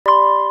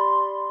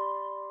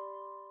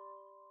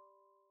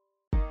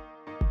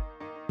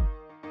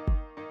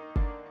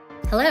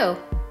Hello,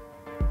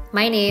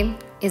 my name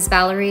is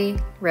Valerie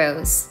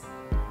Rose.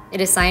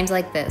 It is signed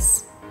like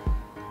this.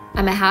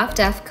 I'm a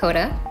half-deaf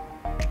CODA.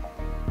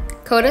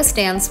 CODA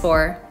stands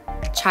for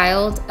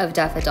Child of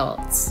Deaf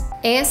Adults.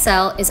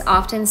 ASL is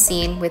often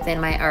seen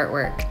within my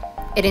artwork.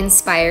 It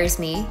inspires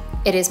me.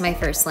 It is my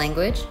first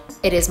language.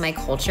 It is my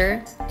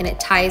culture, and it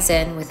ties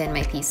in within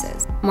my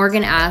pieces.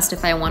 Morgan asked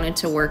if I wanted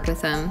to work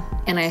with him,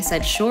 and I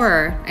said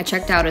sure. I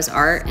checked out his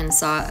art and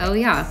saw, oh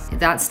yeah,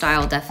 that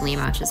style definitely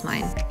matches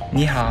mine.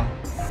 你好，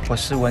我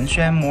是文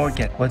轩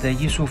Morgan。我的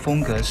艺术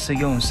风格是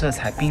用色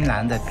彩冰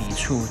蓝的笔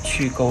触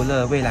去勾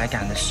勒未来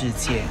感的世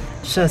界。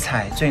色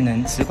彩最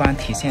能直观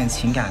体现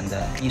情感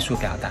的艺术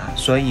表达，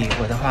所以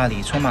我的画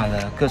里充满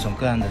了各种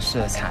各样的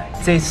色彩。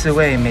这次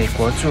为美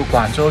国驻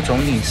广州总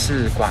领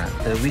事馆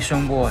的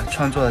Vision Board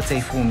创作了这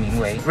幅名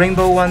为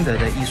Rainbow Wonder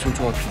的艺术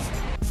作品。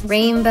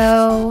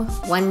Rainbow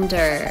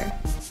Wonder.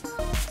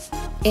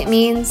 It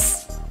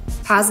means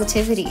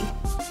positivity,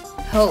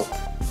 hope,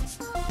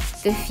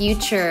 the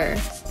future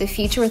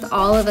with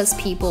all of us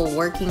people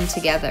working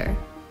together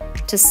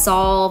to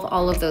solve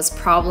all of those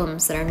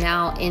problems that are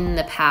now in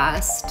the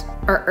past.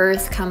 Our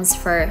earth comes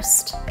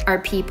first, our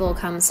people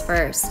comes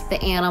first,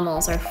 the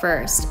animals are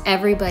first,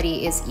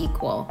 everybody is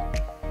equal.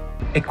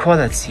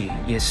 Equality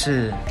也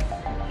是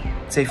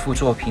这幅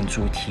作品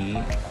主题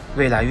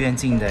未来愿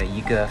景的一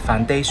个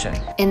foundation.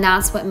 And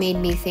that's what made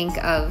me think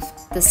of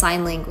the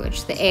sign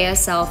language, the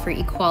ASL for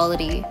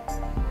equality.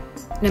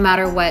 No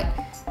matter what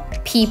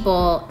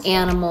people,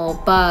 animal,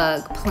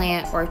 bug,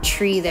 plant, or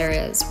tree there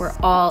is, we're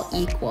all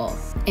equal.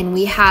 And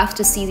we have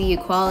to see the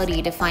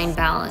equality to find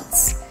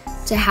balance,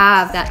 to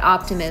have that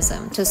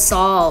optimism, to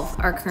solve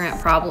our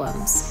current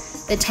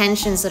problems. The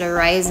tensions that are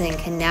rising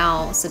can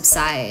now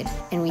subside,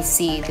 and we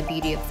see the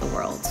beauty of the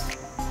world.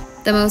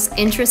 The most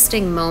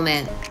interesting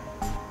moment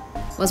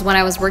was when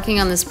I was working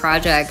on this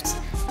project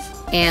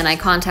and I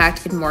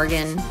contacted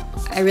Morgan.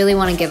 I really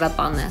want to give up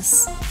on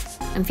this.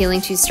 I'm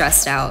feeling too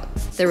stressed out.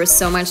 There was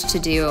so much to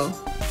do,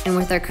 and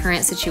with our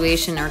current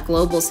situation, our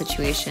global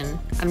situation,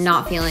 I'm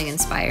not feeling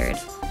inspired.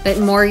 But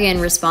Morgan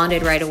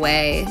responded right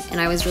away,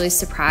 and I was really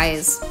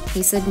surprised.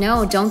 He said,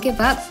 no, don't give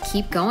up,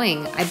 keep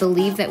going. I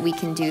believe that we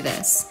can do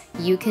this.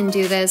 You can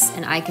do this,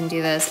 and I can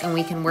do this, and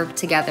we can work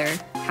together,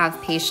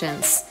 have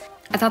patience.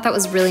 I thought that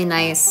was really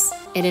nice,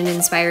 and it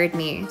inspired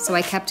me, so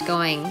I kept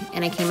going,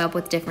 and I came up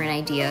with different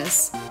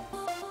ideas.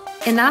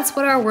 And that's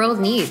what our world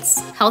needs,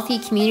 healthy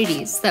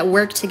communities that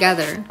work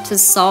together to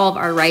solve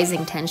our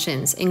rising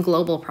tensions and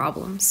global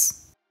problems.